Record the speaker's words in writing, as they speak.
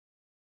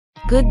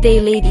Good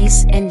day,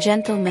 ladies and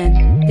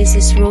gentlemen, this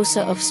is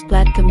Rosa of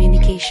Splat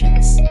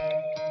Communications.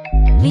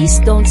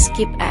 Please don't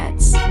skip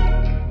ads.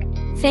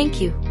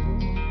 Thank you.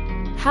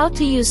 How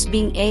to use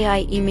Bing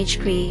AI Image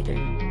Creator.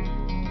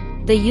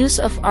 The use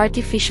of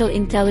artificial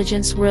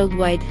intelligence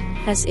worldwide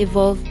has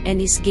evolved and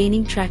is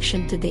gaining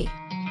traction today.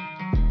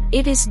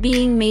 It is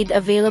being made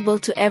available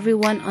to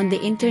everyone on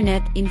the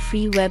internet in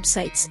free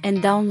websites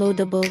and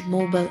downloadable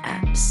mobile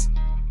apps.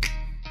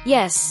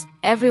 Yes,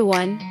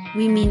 everyone,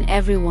 we mean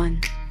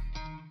everyone.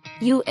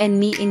 You and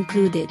me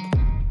included.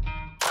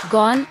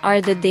 Gone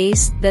are the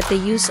days that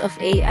the use of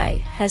AI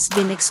has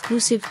been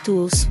exclusive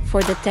tools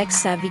for the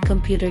tech-savvy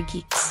computer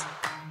geeks.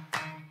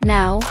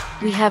 Now,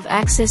 we have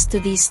access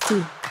to these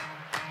too.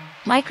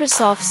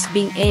 Microsoft's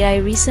Bing AI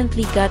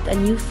recently got a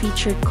new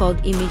feature called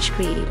Image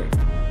Creator.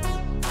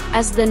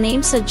 As the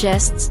name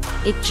suggests,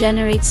 it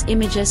generates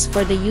images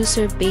for the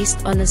user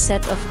based on a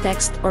set of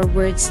text or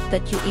words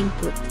that you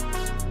input.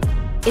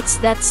 It's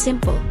that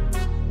simple.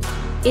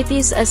 It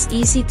is as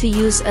easy to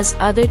use as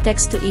other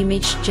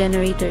text-to-image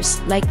generators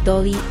like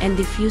Dolly and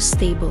Diffuse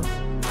Stable.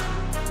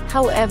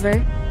 However,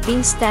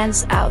 Bing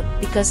stands out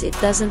because it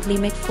doesn't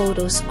limit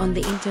photos on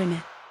the internet.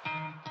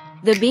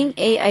 The Bing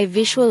AI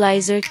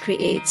Visualizer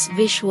creates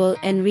visual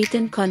and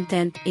written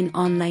content in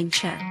online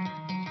chat.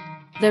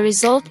 The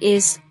result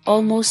is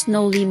almost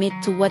no limit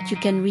to what you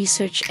can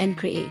research and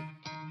create.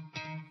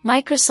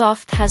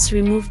 Microsoft has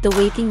removed the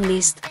waiting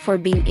list for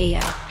Bing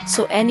AI,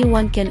 so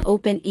anyone can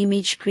open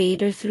Image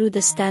Creator through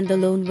the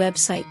standalone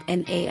website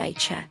and AI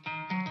chat.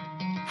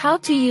 How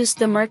to use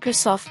the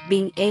Microsoft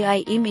Bing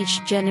AI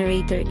Image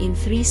Generator in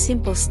 3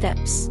 simple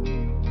steps.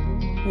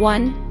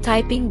 1.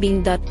 Typing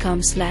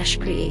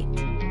bing.com/create.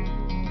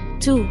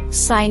 2.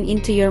 Sign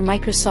into your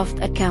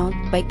Microsoft account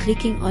by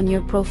clicking on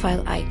your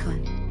profile icon.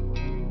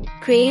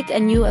 Create a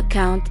new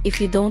account if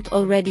you don't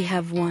already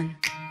have one.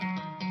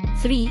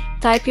 3.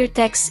 Type your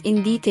text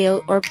in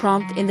detail or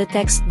prompt in the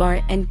text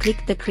bar and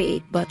click the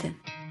Create button.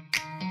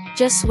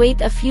 Just wait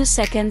a few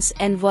seconds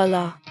and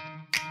voila!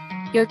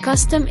 Your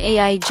custom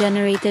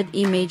AI-generated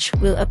image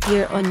will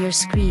appear on your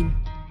screen.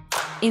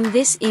 In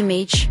this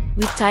image,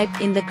 we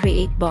type in the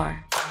Create bar.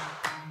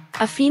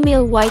 A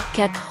female white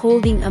cat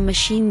holding a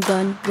machine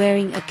gun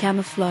wearing a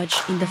camouflage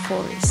in the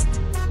forest.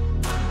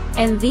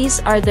 And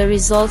these are the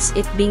results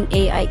Bing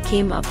AI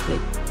came up with.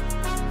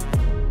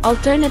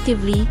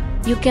 Alternatively,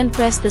 you can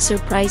press the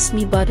Surprise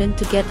Me button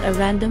to get a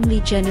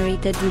randomly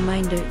generated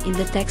reminder in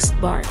the text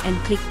bar and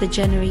click the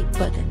Generate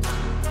button.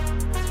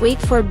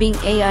 Wait for Bing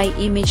AI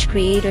Image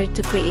Creator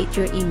to create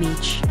your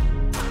image.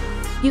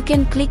 You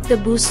can click the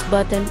Boost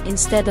button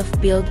instead of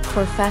Build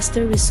for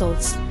faster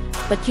results,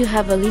 but you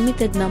have a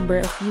limited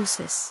number of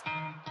uses.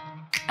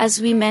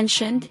 As we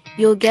mentioned,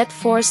 you'll get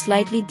 4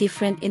 slightly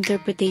different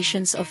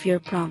interpretations of your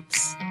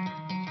prompts.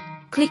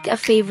 Click a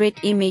favorite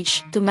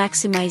image to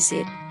maximize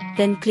it,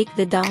 then click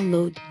the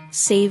Download,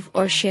 Save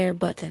or Share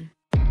button.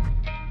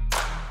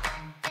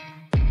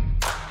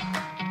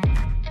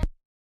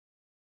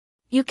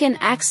 You can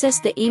access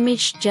the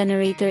image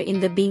generator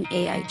in the Bing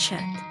AI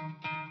chat.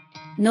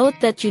 Note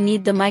that you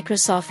need the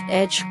Microsoft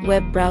Edge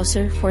web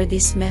browser for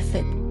this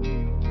method.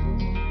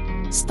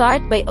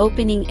 Start by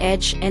opening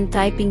Edge and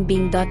typing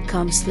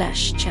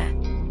bing.com/chat.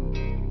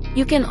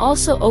 You can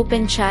also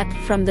open chat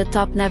from the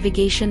top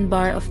navigation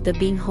bar of the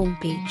Bing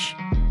homepage.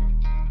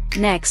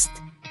 Next,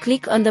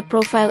 click on the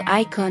profile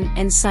icon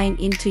and sign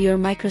into your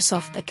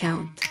Microsoft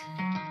account.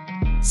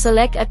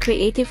 Select a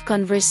creative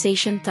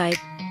conversation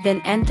type, then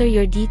enter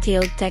your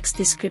detailed text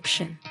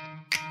description.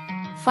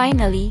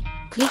 Finally,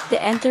 click the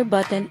Enter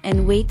button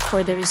and wait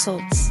for the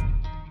results.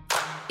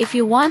 If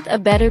you want a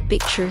better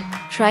picture,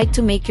 try to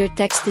make your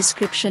text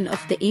description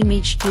of the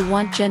image you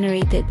want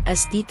generated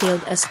as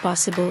detailed as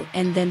possible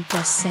and then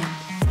press Send.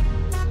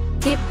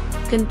 Tip: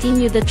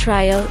 continue the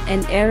trial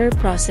and error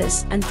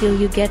process until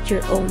you get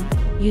your own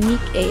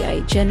unique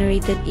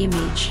AI-generated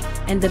image,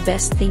 and the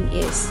best thing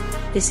is,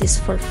 this is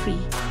for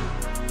free.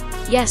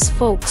 Yes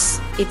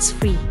folks, it's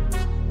free.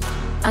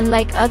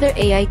 Unlike other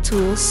AI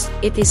tools,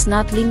 it is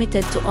not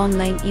limited to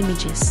online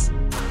images.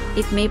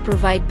 It may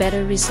provide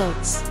better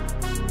results.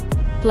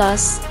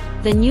 Plus,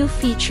 the new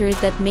feature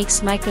that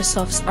makes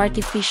Microsoft's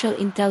artificial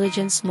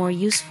intelligence more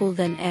useful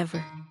than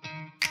ever.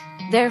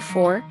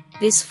 Therefore,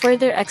 this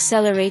further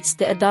accelerates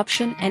the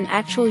adoption and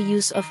actual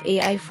use of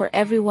AI for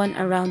everyone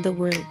around the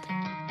world.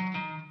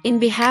 In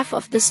behalf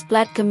of the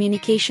Splat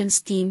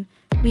Communications team,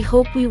 we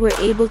hope we were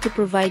able to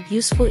provide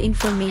useful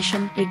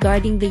information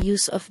regarding the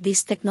use of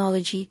this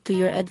technology to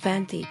your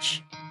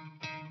advantage.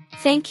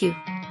 Thank you.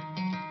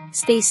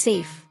 Stay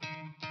safe.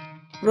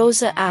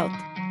 Rosa out.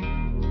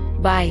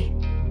 Bye.